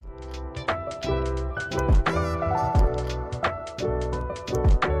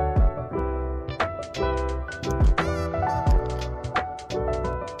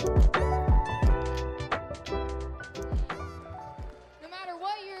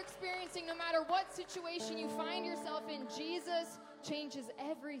experiencing, no matter what situation you find yourself in, Jesus changes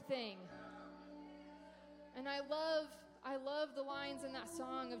everything. And I love the lines in that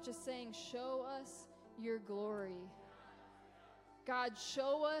song of just saying, show us your glory. God,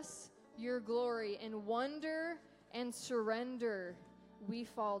 show us your glory. In wonder and surrender, we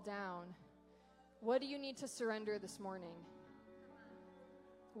fall down. What do you need to surrender this morning?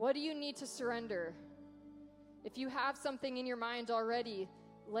 What do you need to surrender? If you have something in your mind already,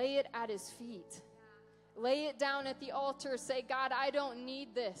 lay it at his feet. Lay it down at the altar. Say, God, I don't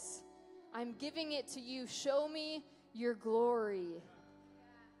need this. I'm giving it to you. Show me your glory.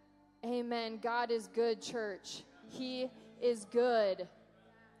 Amen. God is good, church. He is good.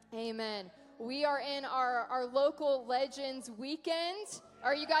 Amen. We are in our local Legends weekend.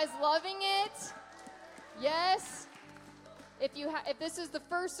 Are you guys loving it? Yes. If this is the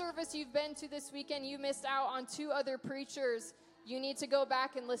first service you've been to this weekend, you missed out on 2 other preachers. You need to go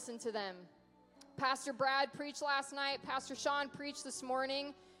back and listen to them. Pastor Brad preached last night. Pastor Sean preached this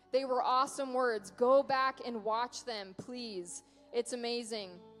morning. They were awesome words. Go back and watch them, please. It's amazing.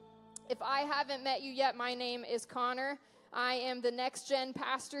 If I haven't met you yet, my name is Connor. I am the next gen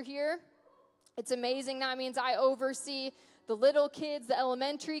pastor here. It's amazing. That means I oversee the little kids, the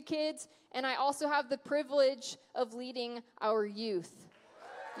elementary kids, and I also have the privilege of leading our youth.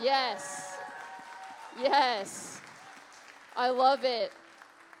 Yes. Yes. I love it.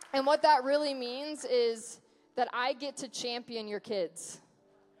 And what that really means is that I get to champion your kids.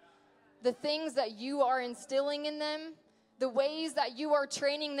 The things that you are instilling in them, the ways that you are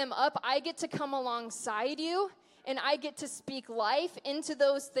training them up, I get to come alongside you, and I get to speak life into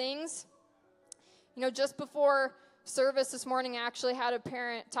those things. You know, just before service this morning, I actually had a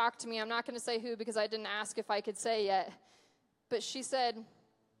parent talk to me. I'm not going to say who because I didn't ask if I could say yet. But she said,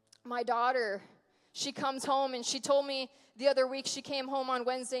 my daughter, she comes home, and she told me the other week, she came home on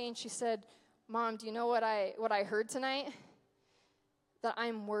Wednesday, and she said, Mom, do you know what I heard tonight? That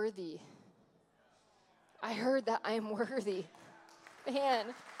I'm worthy. I heard that I am worthy. Man.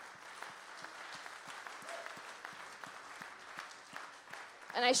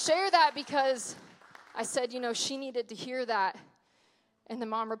 And I share that because I said, you know, she needed to hear that. And the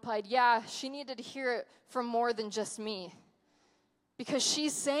mom replied, yeah, she needed to hear it from more than just me. Because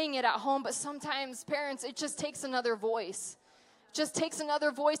she's saying it at home, but sometimes, parents, it just takes another voice. It just takes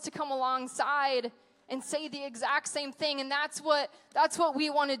another voice to come alongside and say the exact same thing. And that's what we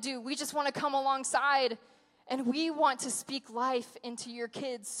want to do. We just want to come alongside, and we want to speak life into your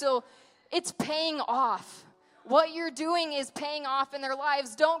kids. So it's paying off. What you're doing is paying off in their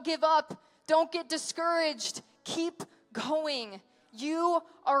lives. Don't give up. Don't get discouraged. Keep going. You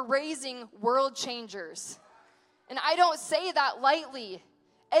are raising world changers. And I don't say that lightly.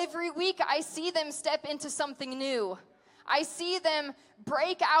 Every week I see them step into something new. I see them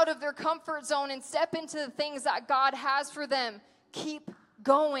break out of their comfort zone and step into the things that God has for them. Keep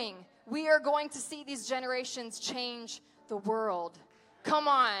going. We are going to see these generations change the world. Come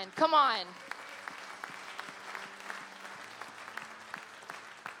on, come on.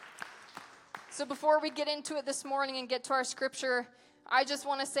 So before we get into it this morning and get to our scripture, I just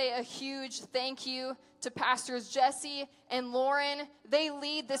want to say a huge thank you to Pastors Jesse and Lauren. They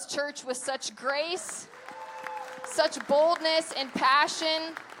lead this church with such grace, such boldness and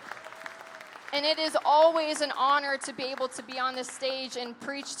passion. And it is always an honor to be able to be on this stage and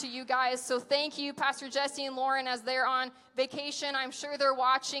preach to you guys. So thank you, Pastor Jesse and Lauren, as they're on vacation. I'm sure they're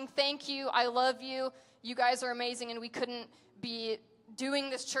watching. Thank you. I love you. You guys are amazing, and we couldn't be doing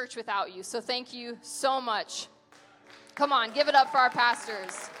this church without you. So thank you so much. Come on, give it up for our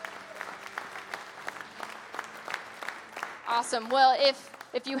pastors. Awesome. Well,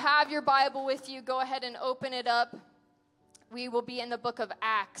 if you have your Bible with you, go ahead and open it up. We will be in the book of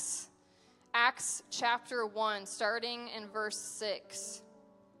Acts. Acts chapter 1, starting in verse 6.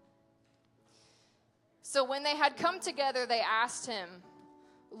 So when they had come together, they asked him,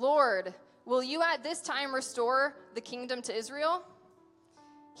 Lord, will you at this time restore the kingdom to Israel?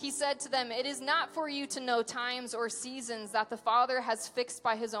 He said to them, it is not for you to know times or seasons that the Father has fixed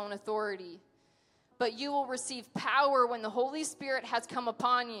by his own authority. But you will receive power when the Holy Spirit has come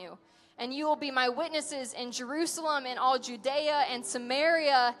upon you. And you will be my witnesses in Jerusalem and all Judea and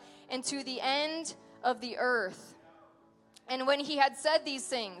Samaria and to the end of the earth. And when he had said these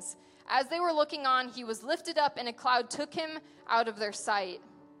things, as they were looking on, he was lifted up, and a cloud took him out of their sight.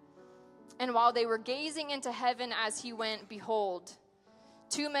 And while they were gazing into heaven as he went, behold,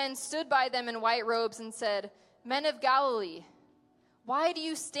 2 men stood by them in white robes and said, Men of Galilee, why do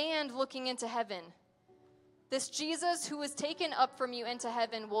you stand looking into heaven? This Jesus who was taken up from you into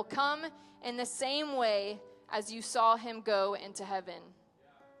heaven will come in the same way as you saw him go into heaven.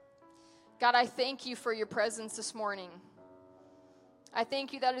 God, I thank you for your presence this morning. I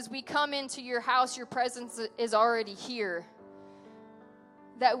thank you that as we come into your house, your presence is already here.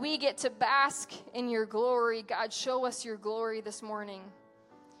 That we get to bask in your glory. God, show us your glory this morning.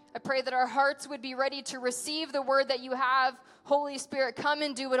 I pray that our hearts would be ready to receive the word that you have. Holy Spirit, come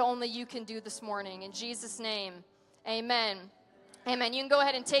and do what only you can do this morning. In Jesus' name, amen. Amen. You can go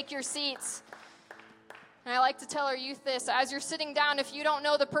ahead and take your seats. And I like to tell our youth this. As you're sitting down, if you don't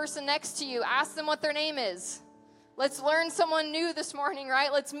know the person next to you, ask them what their name is. Let's learn someone new this morning,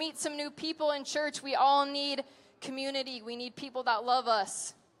 right? Let's meet some new people in church. We all need community. We need people that love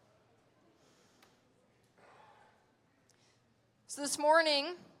us. So this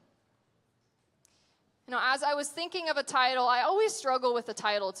morning, as I was thinking of a title, I always struggle with the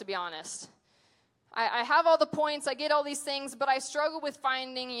title, to be honest. I have all the points, I get all these things, but I struggle with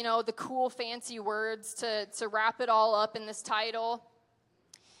finding, the cool, fancy words to wrap it all up in this title.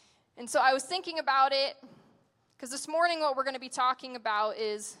 And so I was thinking about it, because this morning what we're going to be talking about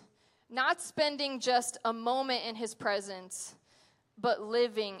is not spending just a moment in his presence, but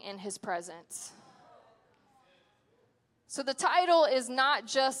living in his presence. So the title is Not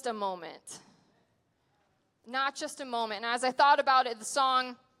Just a Moment. Not just a moment. And as I thought about it, the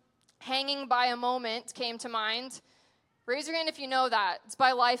song Hanging by a Moment came to mind. Raise your hand if you know that. It's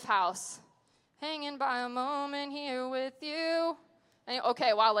by Lifehouse. Hanging by a moment here with you. And,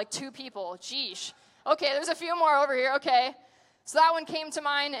 okay, wow, like 2 people. Geesh. Okay, there's a few more over here. Okay. So that one came to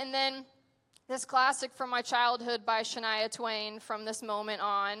mind. And then this classic from my childhood by Shania Twain, From This Moment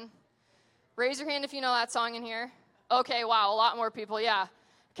On. Raise your hand if you know that song in here. Okay, wow, a lot more people. Yeah.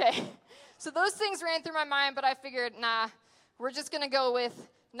 Okay. So those things ran through my mind, but I figured, we're just going to go with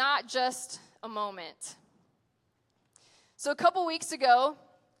Not Just a Moment. So a couple weeks ago,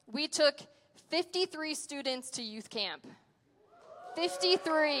 we took 53 students to youth camp.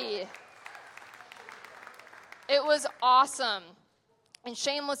 53. It was awesome. And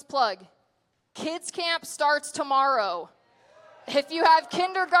shameless plug, kids camp starts tomorrow. If you have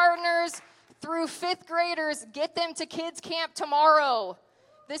kindergartners through 5th graders, get them to kids camp tomorrow.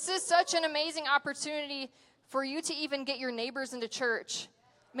 This is such an amazing opportunity for you to even get your neighbors into church.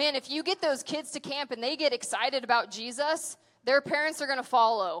 Man, if you get those kids to camp and they get excited about Jesus, their parents are going to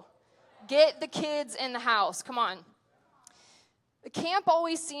follow. Get the kids in the house. Come on. The camp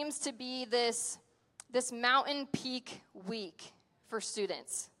always seems to be this mountain peak week for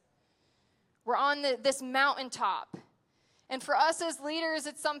students. We're on this mountaintop. And for us as leaders,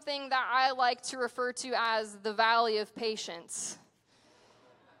 it's something that I like to refer to as the Valley of Patience.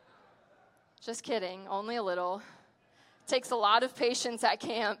 Just kidding, only a little. It takes a lot of patience at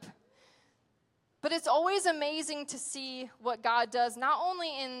camp. But it's always amazing to see what God does, not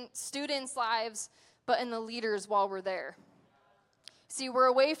only in students' lives, but in the leaders while we're there. See, we're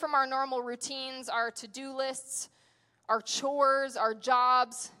away from our normal routines, our to-do lists, our chores, our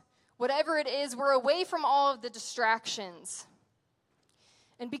jobs, whatever it is, we're away from all of the distractions.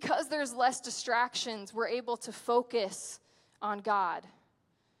 And because there's less distractions, we're able to focus on God.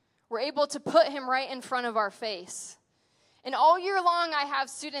 We're able to put him right in front of our face. And all year long, I have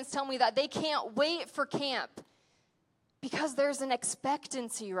students tell me that they can't wait for camp because there's an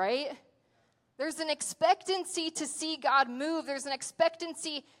expectancy, right? There's an expectancy to see God move. There's an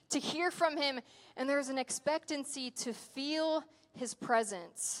expectancy to hear from him. And there's an expectancy to feel his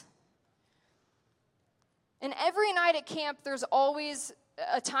presence. And every night at camp, there's always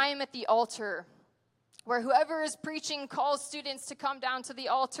a time at the altar where whoever is preaching calls students to come down to the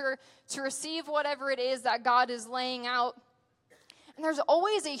altar to receive whatever it is that God is laying out. And there's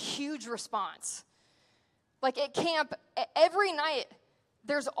always a huge response. Like at camp, every night,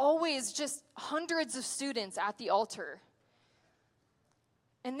 there's always just hundreds of students at the altar.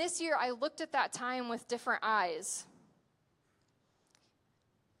 And this year, I looked at that time with different eyes.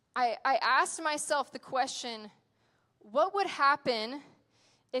 I asked myself the question, what would happen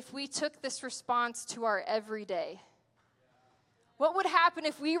if we took this response to our everyday? What would happen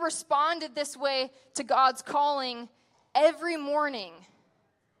if we responded this way to God's calling every morning?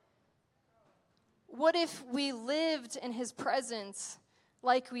 What if we lived in his presence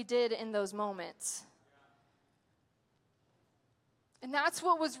like we did in those moments? And that's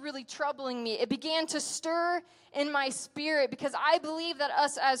what was really troubling me. It began to stir in my spirit because I believe that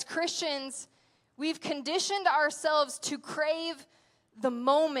us as Christians, we've conditioned ourselves to crave the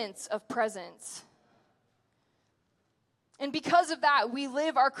moments of presence. And because of that, we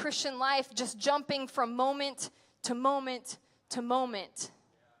live our Christian life just jumping from moment to moment to moment.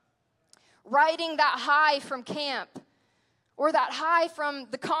 Riding that high from camp, or that high from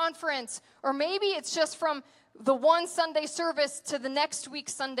the conference, or maybe it's just from the one Sunday service to the next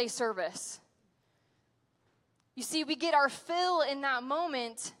week's Sunday service. You see, we get our fill in that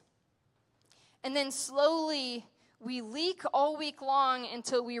moment, and then slowly we leak all week long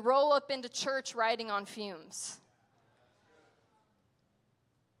until we roll up into church riding on fumes.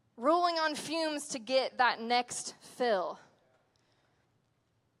 Rolling on fumes to get that next fill.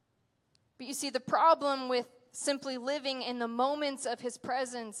 But you see, the problem with simply living in the moments of his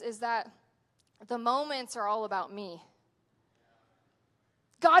presence is that the moments are all about me.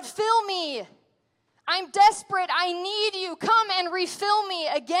 God, fill me. I'm desperate. I need you. Come and refill me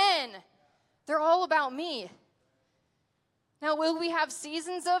again. They're all about me. Now, will we have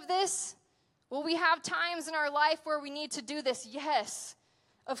seasons of this? Will we have times in our life where we need to do this? Yes.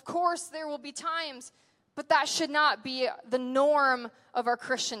 Of course, there will be times, but that should not be the norm of our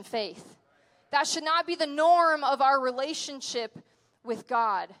Christian faith. That should not be the norm of our relationship with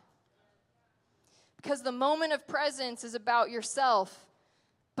God. Because the moment of presence is about yourself,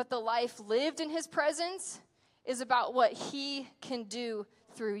 but the life lived in his presence is about what he can do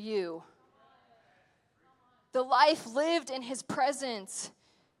through you. The life lived in his presence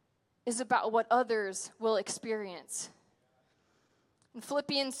is about what others will experience. In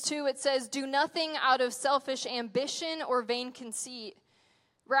Philippians 2, it says, "Do nothing out of selfish ambition or vain conceit.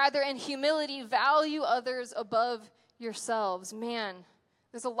 Rather, in humility, value others above yourselves." Man,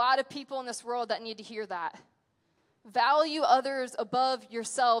 there's a lot of people in this world that need to hear that. Value others above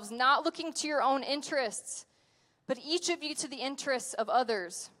yourselves, not looking to your own interests, but each of you to the interests of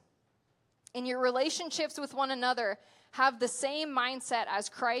others. In your relationships with one another, have the same mindset as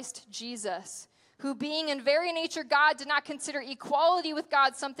Christ Jesus, who being in very nature God did not consider equality with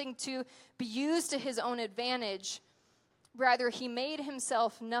God something to be used to his own advantage. Rather, he made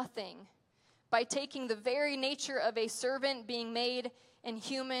himself nothing by taking the very nature of a servant, being made in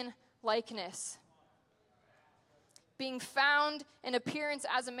human likeness. Being found in appearance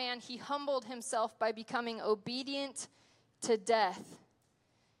as a man, he humbled himself by becoming obedient to death,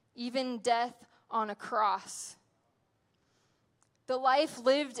 even death on a cross. The life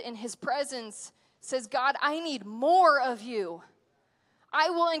lived in his presence says, God, I need more of you. I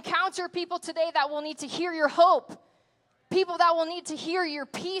will encounter people today that will need to hear your hope. People that will need to hear your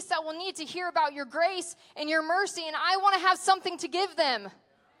peace, that will need to hear about your grace and your mercy, and I want to have something to give them.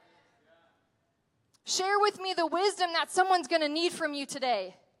 Share with me the wisdom that someone's going to need from you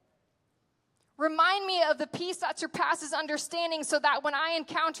today. Remind me of the peace that surpasses understanding so that when I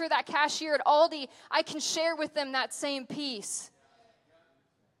encounter that cashier at Aldi, I can share with them that same peace.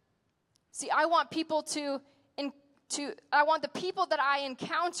 See, I want people I want the people that I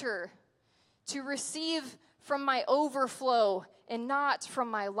encounter to receive from my overflow and not from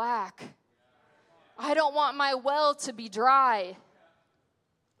my lack. I don't want my well to be dry.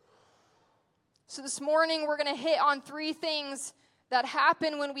 So this morning we're going to hit on 3 things that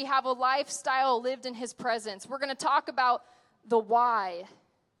happen when we have a lifestyle lived in his presence. We're going to talk about the why.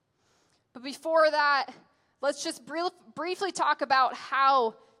 But before that, let's just briefly talk about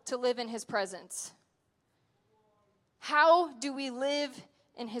how to live in his presence. How do we live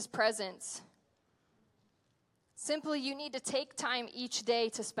in his presence? Simply, you need to take time each day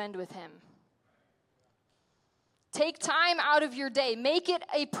to spend with him. Take time out of your day. Make it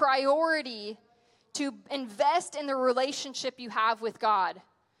a priority to invest in the relationship you have with God.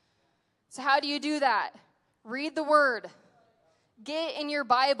 So how do you do that? Read the Word. Get in your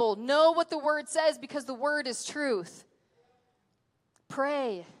Bible. Know what the Word says because the Word is truth.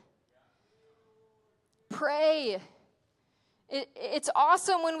 Pray. Pray. It's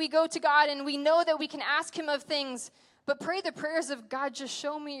awesome when we go to God and we know that we can ask him of things, but pray the prayers of God, just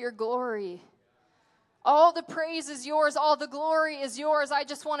show me your glory. All the praise is yours. All the glory is yours. I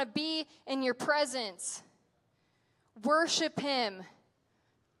just want to be in your presence. Worship him.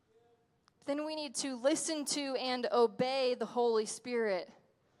 Then we need to listen to and obey the Holy Spirit.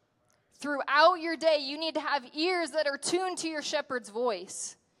 Throughout your day, you need to have ears that are tuned to your shepherd's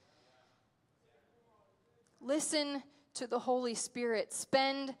voice. Listen to the Holy Spirit.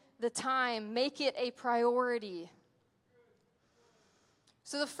 Spend the time. Make it a priority.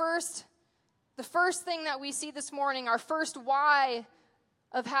 So the first thing that we see this morning, our first why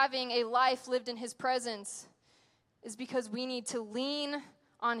of having a life lived in his presence, is because we need to lean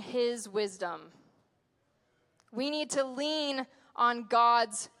on his wisdom. We need to lean on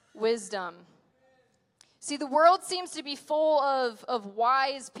God's wisdom. See, the world seems to be full of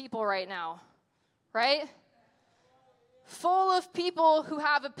wise people right now, right? Full of people who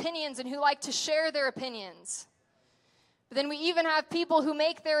have opinions and who like to share their opinions. But then we even have people who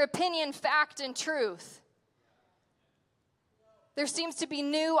make their opinion fact and truth. There seems to be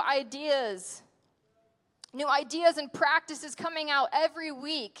new ideas. New ideas and practices coming out every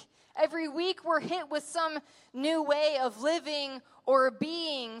week. Every week we're hit with some new way of living or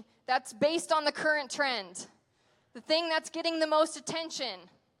being that's based on the current trend. The thing that's getting the most attention.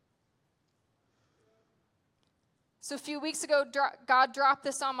 So a few weeks ago, God dropped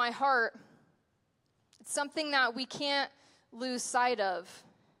this on my heart. It's something that we can't lose sight of.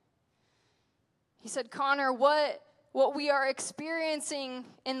 He said, Connor, what we are experiencing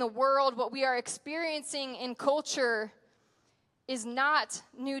in the world, what we are experiencing in culture is not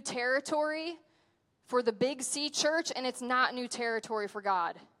new territory for the Big C church, and it's not new territory for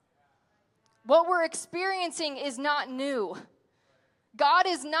God. What we're experiencing is not new. God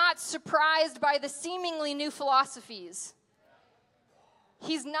is not surprised by the seemingly new philosophies.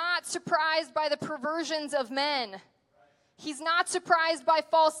 He's not surprised by the perversions of men. He's not surprised by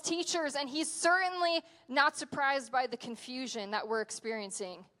false teachers, and he's certainly not surprised by the confusion that we're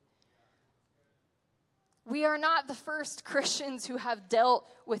experiencing. We are not the first Christians who have dealt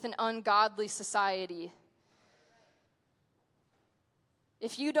with an ungodly society.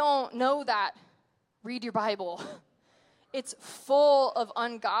 If you don't know that, read your Bible. It's full of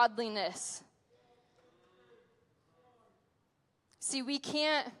ungodliness. See, we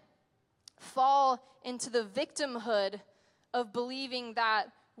can't fall into the victimhood of believing that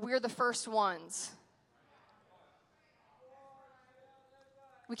we're the first ones.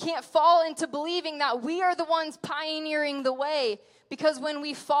 We can't fall into believing that we are the ones pioneering the way, because when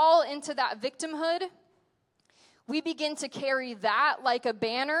we fall into that victimhood, we begin to carry that like a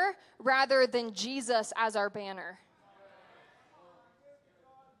banner rather than Jesus as our banner.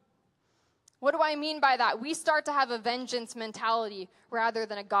 What do I mean by that? We start to have a vengeance mentality rather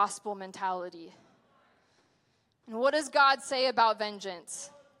than a gospel mentality. And what does God say about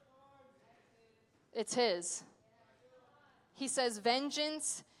vengeance? It's his. He says,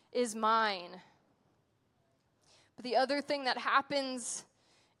 vengeance is mine. But the other thing that happens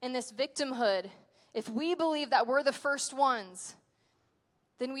in this victimhood, if we believe that we're the first ones,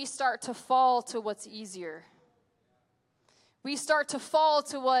 then we start to fall to what's easier. We start to fall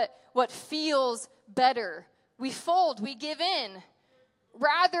to what feels better. We fold, we give in,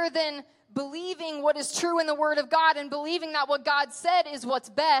 rather than believing what is true in the Word of God and believing that what God said is what's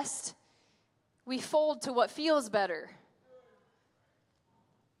best. We fold to what feels better.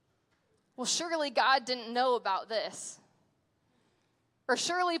 Well, surely God didn't know about this. Or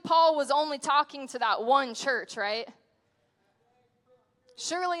surely Paul was only talking to that one church, right?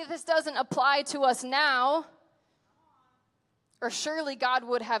 Surely this doesn't apply to us now. Or surely God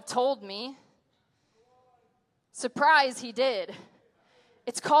would have told me. Surprise, he did.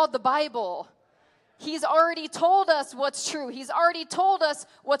 It's called the Bible. He's already told us what's true. He's already told us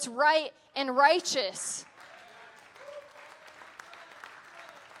what's right and righteous.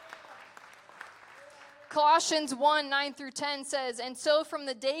 Colossians 1:9-10 says, "And so from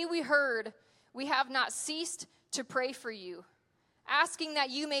the day we heard, we have not ceased to pray for you, asking that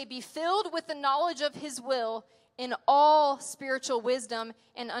you may be filled with the knowledge of his will in all spiritual wisdom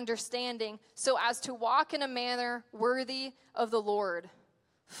and understanding, so as to walk in a manner worthy of the Lord,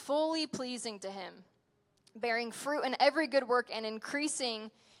 fully pleasing to him, bearing fruit in every good work and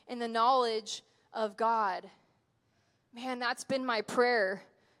increasing in the knowledge of God." Man, that's been my prayer.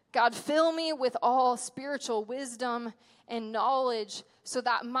 God, fill me with all spiritual wisdom and knowledge so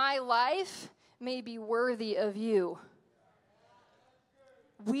that my life may be worthy of you.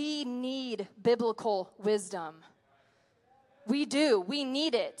 We need biblical wisdom. We do. We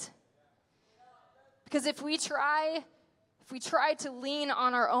need it. Because if we try to lean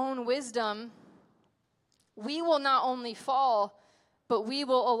on our own wisdom, we will not only fall, but we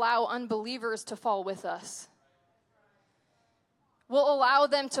will allow unbelievers to fall with us. We'll allow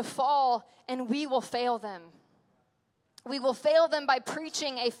them to fall, and we will fail them. We will fail them by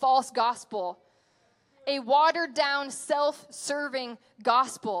preaching a false gospel, a watered-down, self-serving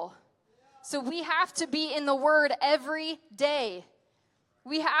gospel. So we have to be in the Word every day.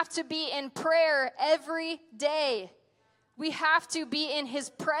 We have to be in prayer every day. We have to be in his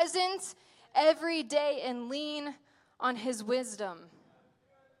presence every day and lean on his wisdom.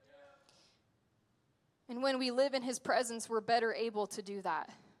 And when we live in his presence, we're better able to do that.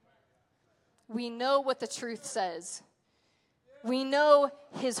 We know what the truth says. We know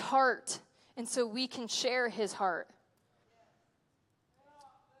his heart, and so we can share his heart.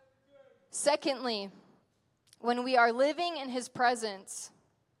 Secondly, when we are living in his presence,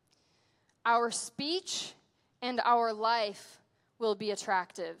 our speech and our life will be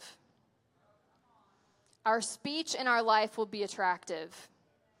attractive. Our speech and our life will be attractive.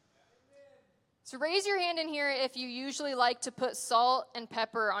 So raise your hand in here if you usually like to put salt and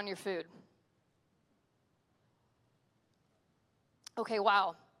pepper on your food. Okay,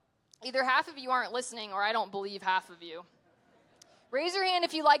 wow. Either half of you aren't listening or I don't believe half of you. Raise your hand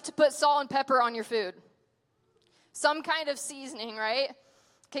if you like to put salt and pepper on your food. Some kind of seasoning, right?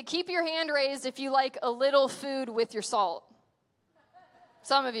 Okay, keep your hand raised if you like a little food with your salt.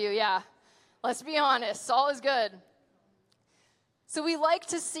 Some of you, yeah. Let's be honest, salt is good. So we like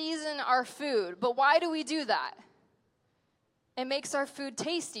to season our food, but why do we do that? It makes our food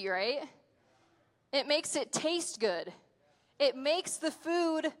tasty, right? It makes it taste good. It makes the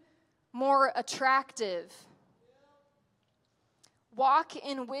food more attractive. Walk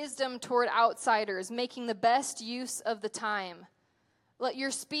in wisdom toward outsiders, making the best use of the time. Let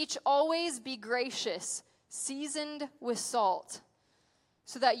your speech always be gracious, seasoned with salt,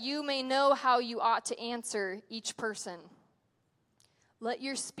 so that you may know how you ought to answer each person. Let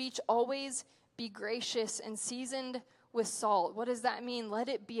your speech always be gracious and seasoned with salt. What does that mean? Let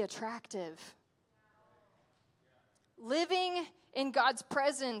it be attractive. Living in God's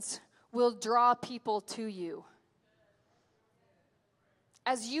presence will draw people to you.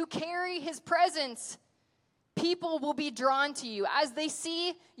 As you carry his presence, people will be drawn to you. As they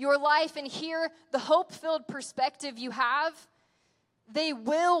see your life and hear the hope-filled perspective you have, they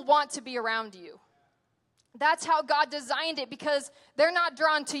will want to be around you. That's how God designed it, because they're not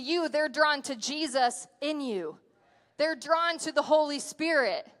drawn to you, they're drawn to Jesus in you. They're drawn to the Holy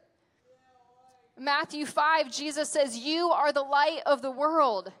Spirit. Matthew 5, Jesus says, "You are the light of the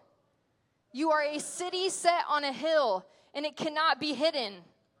world. You are a city set on a hill, and it cannot be hidden.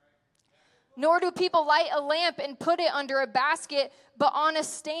 Nor do people light a lamp and put it under a basket, but on a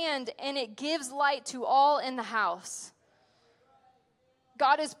stand, and it gives light to all in the house."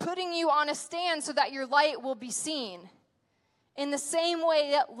 God is putting you on a stand so that your light will be seen. In the same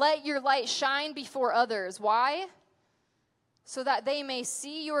way, let your light shine before others. Why? So that they may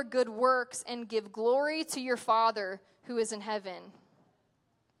see your good works and give glory to your Father who is in heaven.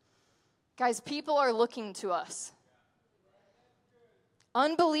 Guys, people are looking to us.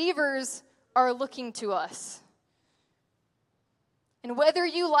 Unbelievers are looking to us. And whether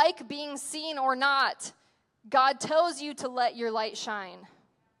you like being seen or not, God tells you to let your light shine.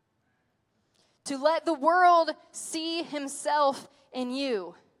 To let the world see himself in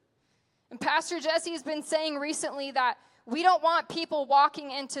you. And Pastor Jesse has been saying recently that we don't want people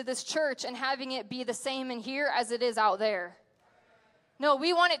walking into this church and having it be the same in here as it is out there. No,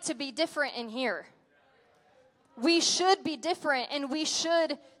 we want it to be different in here. We should be different, and we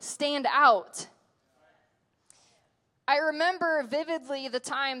should stand out. I remember vividly the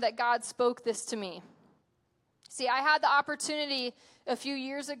time that God spoke this to me. See, I had the opportunity a few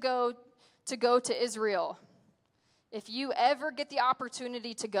years ago to go to Israel. If you ever get the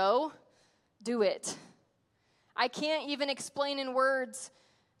opportunity to go, do it. I can't even explain in words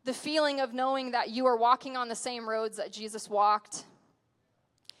the feeling of knowing that you are walking on the same roads that Jesus walked,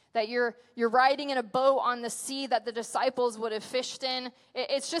 that you're riding in a boat on the sea that the disciples would have fished in.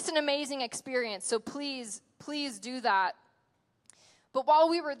 It's just an amazing experience, so please do that. But while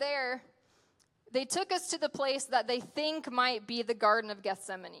we were there, they took us to the place that they think might be the Garden of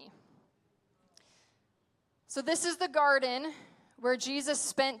Gethsemane. So this is the garden where Jesus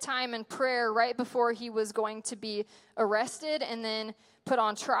spent time in prayer right before he was going to be arrested and then put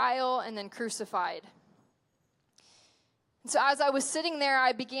on trial and then crucified. So as I was sitting there,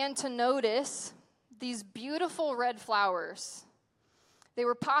 I began to notice these beautiful red flowers. They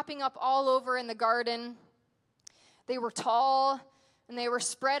were popping up all over in the garden. They were tall, and they were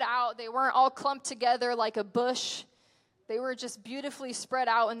spread out. They weren't all clumped together like a bush. They were just beautifully spread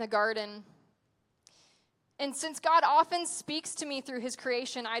out in the garden. And since God often speaks to me through his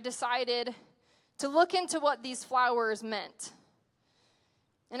creation, I decided to look into what these flowers meant.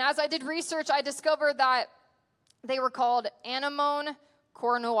 And as I did research, I discovered that they were called anemone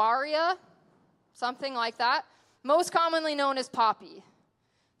cornuaria, something like that, most commonly known as poppy.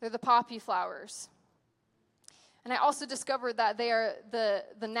 They're the poppy flowers. And I also discovered that they are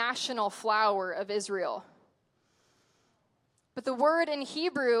the national flower of Israel. But the word in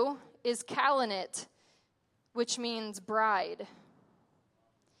Hebrew is kalanet, which means bride.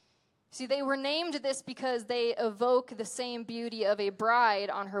 See, they were named this because they evoke the same beauty of a bride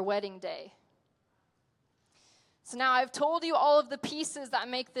on her wedding day. So now I've told you all of the pieces that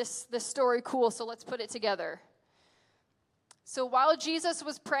make this story cool, so let's put it together. So while Jesus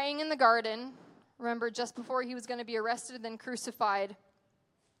was praying in the garden, remember just before he was going to be arrested and then crucified,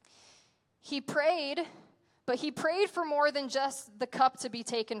 he prayed, but he prayed for more than just the cup to be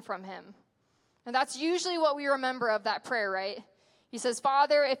taken from him. And that's usually what we remember of that prayer, right? He says,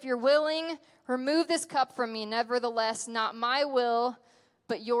 "Father, if you're willing, remove this cup from me. Nevertheless, not my will,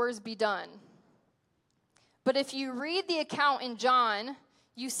 but yours be done." But if you read the account in John,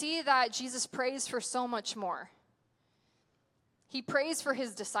 you see that Jesus prays for so much more. He prays for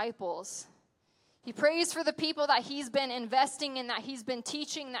his disciples. He prays for the people that he's been investing in, that he's been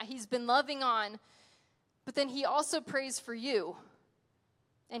teaching, that he's been loving on. But then he also prays for you.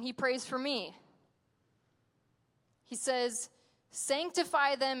 And he prays for me. He says,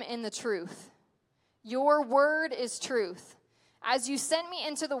 sanctify them in the truth. Your word is truth. As you sent me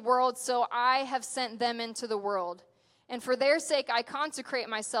into the world, so I have sent them into the world. And for their sake I consecrate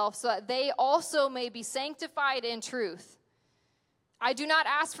myself, so that they also may be sanctified in truth. I do not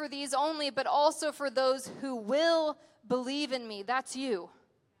ask for these only, but also for those who will believe in me. That's you.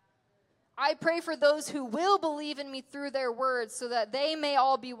 I pray for those who will believe in me through their words, so that they may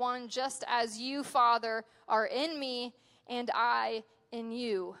all be one, just as you, Father, are in me and I in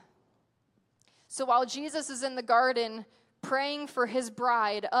you. So while Jesus is in the garden praying for his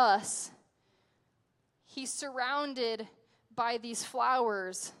bride, us, he's surrounded by these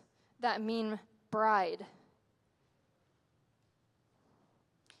flowers that mean bride.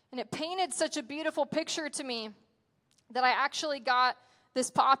 And it painted such a beautiful picture to me that I actually got this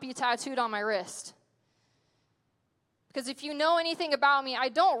poppy tattooed on my wrist. Because if you know anything about me, I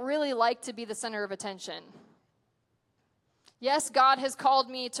don't really like to be the center of attention. Yes, God has called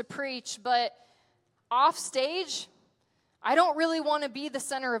me to preach, but off stage, I don't really want to be the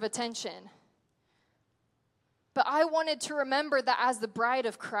center of attention. But I wanted to remember that as the bride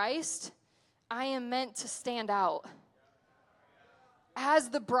of Christ, I am meant to stand out. As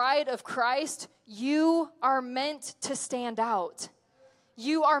the bride of Christ, you are meant to stand out.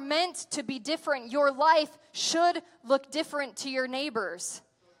 You are meant to be different. Your life should look different to your neighbors.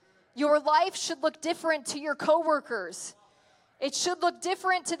 Your life should look different to your coworkers. It should look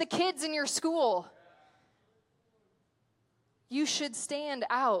different to the kids in your school. You should stand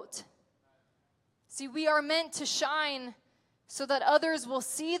out. See, we are meant to shine so that others will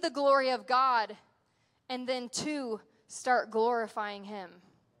see the glory of God and then too start glorifying him.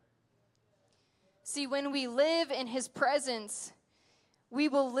 See, when we live in his presence, we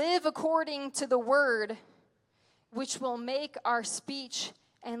will live according to the word, which will make our speech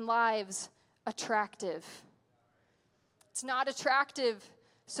and lives attractive. It's not attractive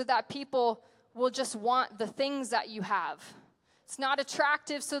so that people will just want the things that you have. It's not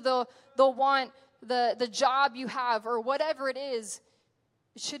attractive so they'll want the job you have or whatever it is.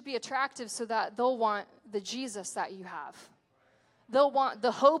 It should be attractive so that they'll want the Jesus that you have. They'll want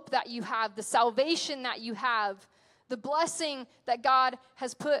the hope that you have, the salvation that you have, the blessing that God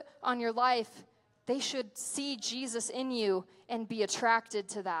has put on your life. They should see Jesus in you and be attracted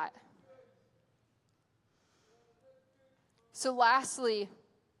to that. So lastly,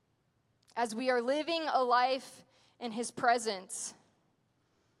 as we are living a life in his presence,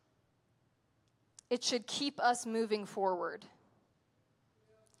 it should keep us moving forward.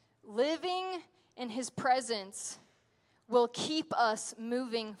 Living in his presence will keep us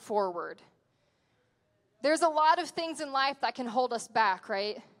moving forward. There's a lot of things in life that can hold us back,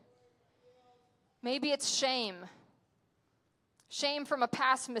 right? Maybe it's shame. Shame from a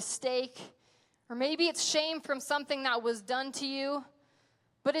past mistake. Or maybe it's shame from something that was done to you,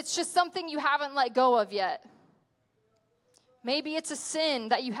 but it's just something you haven't let go of yet. Maybe it's a sin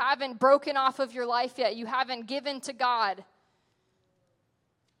that you haven't broken off of your life yet. You haven't given to God.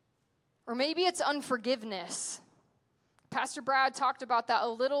 Or maybe it's unforgiveness. Pastor Brad talked about that a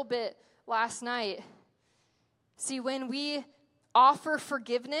little bit last night. See, when we offer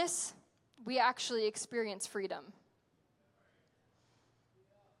forgiveness, we actually experience freedom.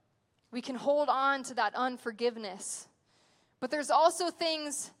 We can hold on to that unforgiveness. But there's also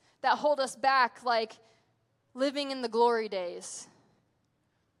things that hold us back, like living in the glory days,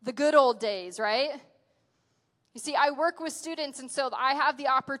 the good old days, right? You see, I work with students, and so I have the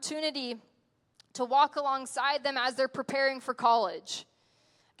opportunity to walk alongside them as they're preparing for college.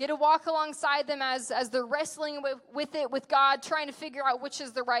 Get to walk alongside them as they're wrestling with it, with God, trying to figure out which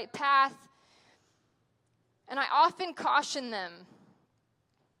is the right path. And I often caution them.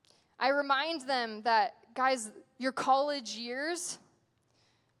 I remind them that, guys, your college years,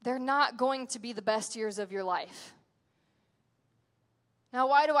 they're not going to be the best years of your life. Now,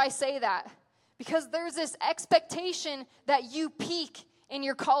 why do I say that? Because there's this expectation that you peak in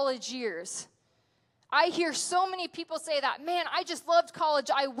your college years. I hear so many people say that, man, I just loved college.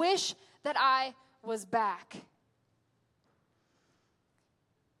 I wish that I was back.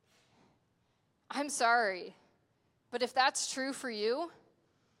 I'm sorry, but if that's true for you,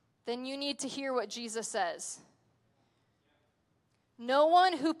 then you need to hear what Jesus says. No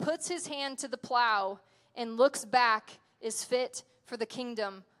one who puts his hand to the plow and looks back is fit for the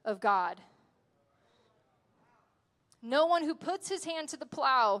kingdom of God. No one who puts his hand to the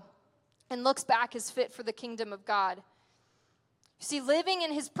plow and looks back is fit for the kingdom of God. You see, living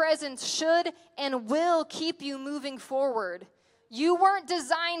in his presence should and will keep you moving forward. You weren't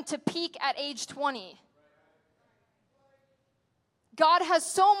designed to peak at age 20. God has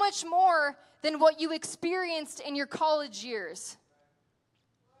so much more than what you experienced in your college years.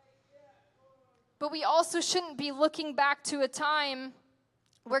 But we also shouldn't be looking back to a time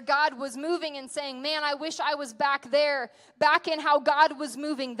where God was moving and saying, man, I wish I was back there, back in how God was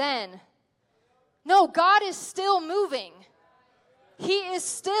moving then. No, God is still moving. He is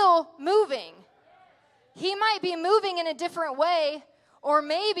still moving. He might be moving in a different way, or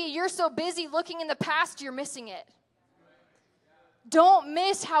maybe you're so busy looking in the past you're missing it. Don't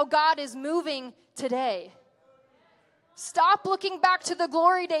miss how God is moving today. Stop looking back to the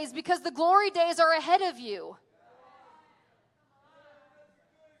glory days, because the glory days are ahead of you.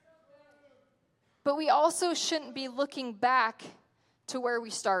 But we also shouldn't be looking back to where we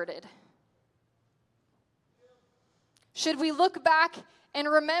started. Should we look back and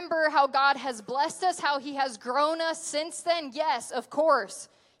remember how God has blessed us, how he has grown us since then? Yes, of course.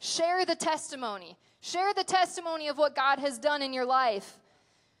 Share the testimony. Share the testimony of what God has done in your life.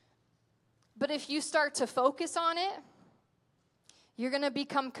 But if you start to focus on it, you're going to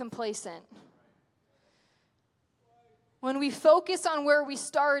become complacent. When we focus on where we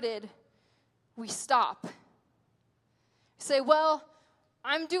started, we stop. Say, well,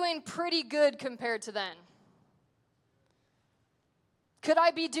 I'm doing pretty good compared to then. Could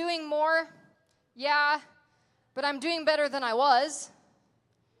I be doing more? Yeah, but I'm doing better than I was.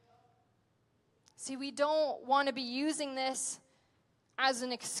 See, we don't want to be using this as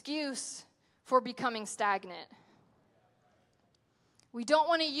an excuse for becoming stagnant. We don't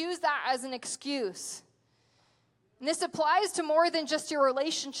want to use that as an excuse. And this applies to more than just your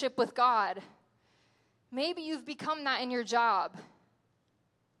relationship with God. Maybe you've become that in your job.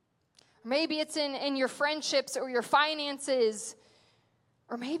 Maybe it's in your friendships or your finances.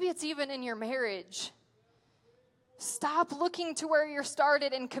 Or maybe it's even in your marriage. Stop looking to where you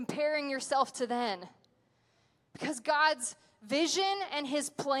started and comparing yourself to then. Because God's vision and his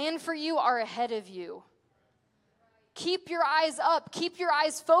plan for you are ahead of you. Keep your eyes up. Keep your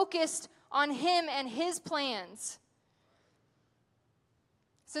eyes focused on him and his plans.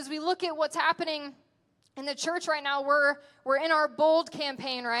 So as we look at what's happening in the church right now, we're in our Bold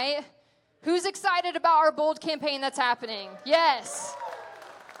campaign, right? Who's excited about our Bold campaign that's happening? Yes.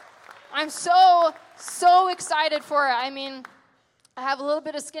 I'm so excited for it. I mean, I have a little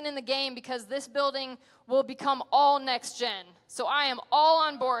bit of skin in the game because this building will become all next gen. So I am all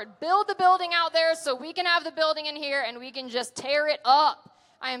on board. Build the building out there so we can have the building in here and we can just tear it up.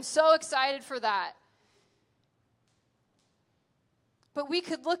 I am so excited for that. But we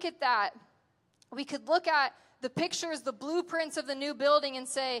could look at that. We could look at the pictures, the blueprints of the new building and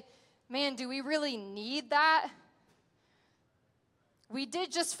say, man, do we really need that? We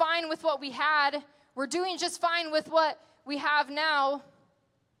did just fine with what we had. We're doing just fine with what we have now.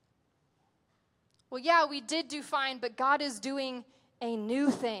 Well, yeah, we did do fine, but God is doing a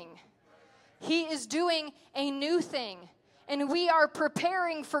new thing. He is doing a new thing. And we are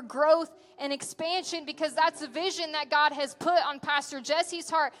preparing for growth and expansion because that's the vision that God has put on Pastor Jesse's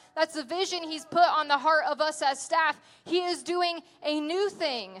heart. That's the vision he's put on the heart of us as staff. He is doing a new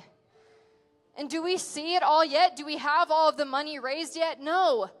thing. And do we see it all yet? Do we have all of the money raised yet?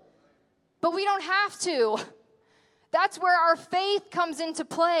 No. But we don't have to. That's where our faith comes into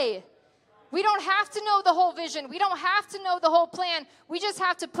play. We don't have to know the whole vision. We don't have to know the whole plan. We just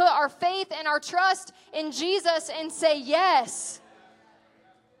have to put our faith and our trust in Jesus and say yes.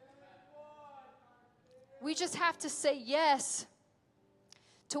 We just have to say yes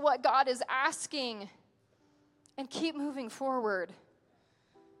to what God is asking and keep moving forward.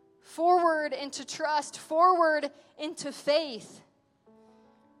 Forward into trust, forward into faith.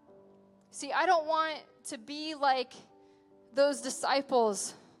 See, I don't want to be like those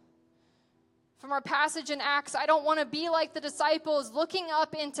disciples from our passage in Acts. I don't want to be like the disciples looking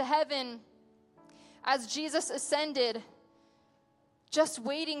up into heaven as Jesus ascended, just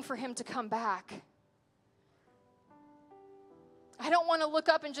waiting for him to come back. I don't want to look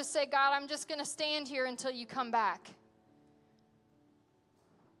up and just say, God, I'm just going to stand here until you come back.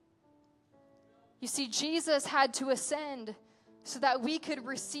 You see, Jesus had to ascend so that we could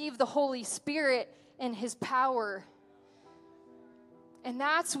receive the Holy Spirit and his power. And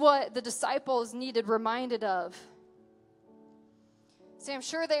that's what the disciples needed reminded of. See, I'm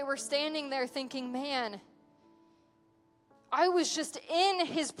sure they were standing there thinking, man, I was just in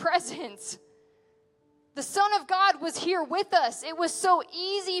his presence. The Son of God was here with us. It was so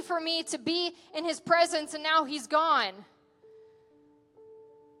easy for me to be in his presence, and now he's gone.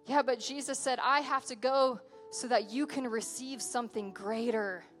 Yeah, but Jesus said, I have to go so that you can receive something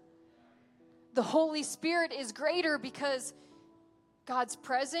greater. The Holy Spirit is greater because God's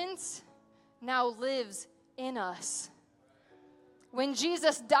presence now lives in us. When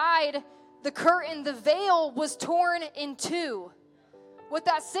Jesus died, the curtain, the veil was torn in two. What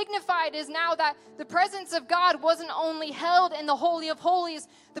that signified is now that the presence of God wasn't only held in the Holy of Holies,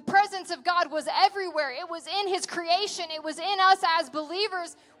 the presence of God was everywhere. It was in his creation. It was in us as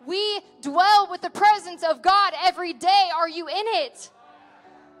believers. We dwell with the presence of God every day. Are you in it?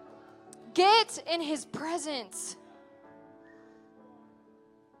 Get in his presence.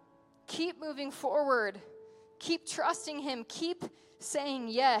 Keep moving forward. Keep trusting him. Keep saying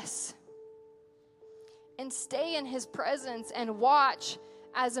yes. And stay in his presence and watch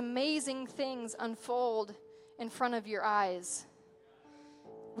as amazing things unfold in front of your eyes.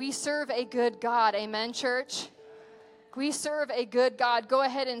 We serve a good God. Amen, church? We serve a good God. Go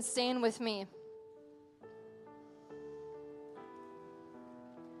ahead and stand with me.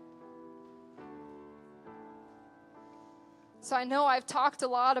 So I know I've talked a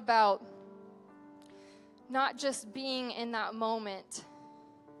lot about not just being in that moment,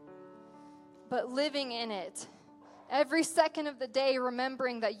 but living in it. Every second of the day,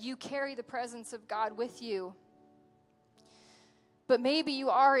 remembering that you carry the presence of God with you. But maybe you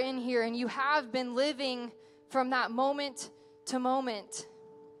are in here and you have been living from that moment to moment.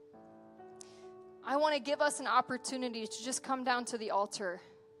 I want to give us an opportunity to just come down to the altar.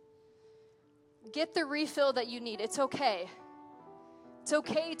 Get the refill that you need. It's okay. It's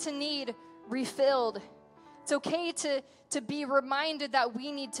okay to need refilled. It's okay to be reminded that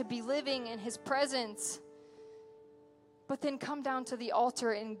we need to be living in his presence. But then come down to the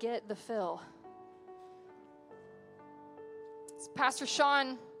altar and get the fill. Pastor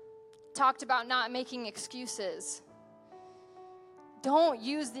Sean talked about not making excuses. Don't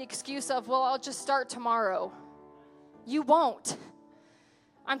use the excuse of, well, I'll just start tomorrow. You won't.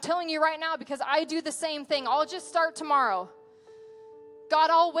 I'm telling you right now because I do the same thing. I'll just start tomorrow. God,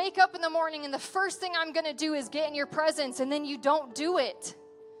 I'll wake up in the morning and the first thing I'm going to do is get in your presence, and then you don't do it.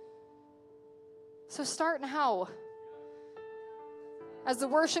 So start now. As the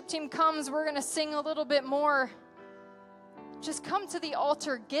worship team comes, we're going to sing a little bit more. Just come to the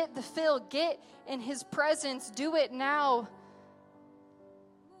altar, get the fill, get in his presence, do it now.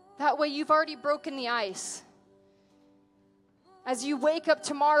 That way you've already broken the ice. As you wake up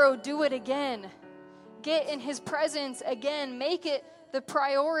tomorrow, do it again. Get in his presence again. Make it the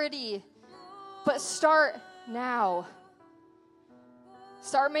priority. But start now.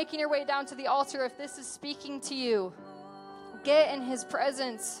 Start making your way down to the altar if this is speaking to you. Get in his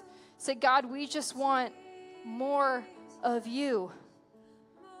presence. Say, God, we just want more of you.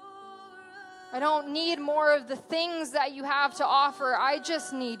 I don't need more of the things that you have to offer. I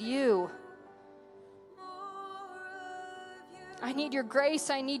just need you. I need your grace.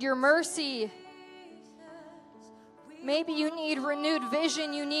 I need your mercy. Maybe you need renewed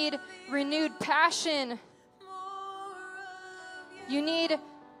vision. You need renewed passion. You need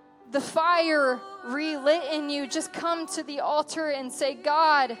the fire relit in you. Just come to the altar and say,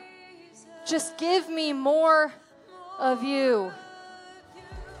 God, just give me more of you.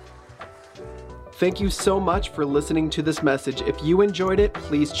 Thank you so much for listening to this message. If you enjoyed it,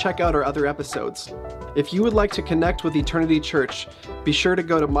 please check out our other episodes. If you would like to connect with Eternity Church, be sure to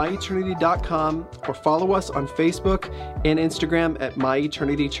go to myeternity.com or follow us on Facebook and Instagram at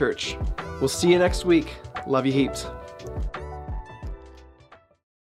MyEternityChurch. We'll see you next week. Love you heaps.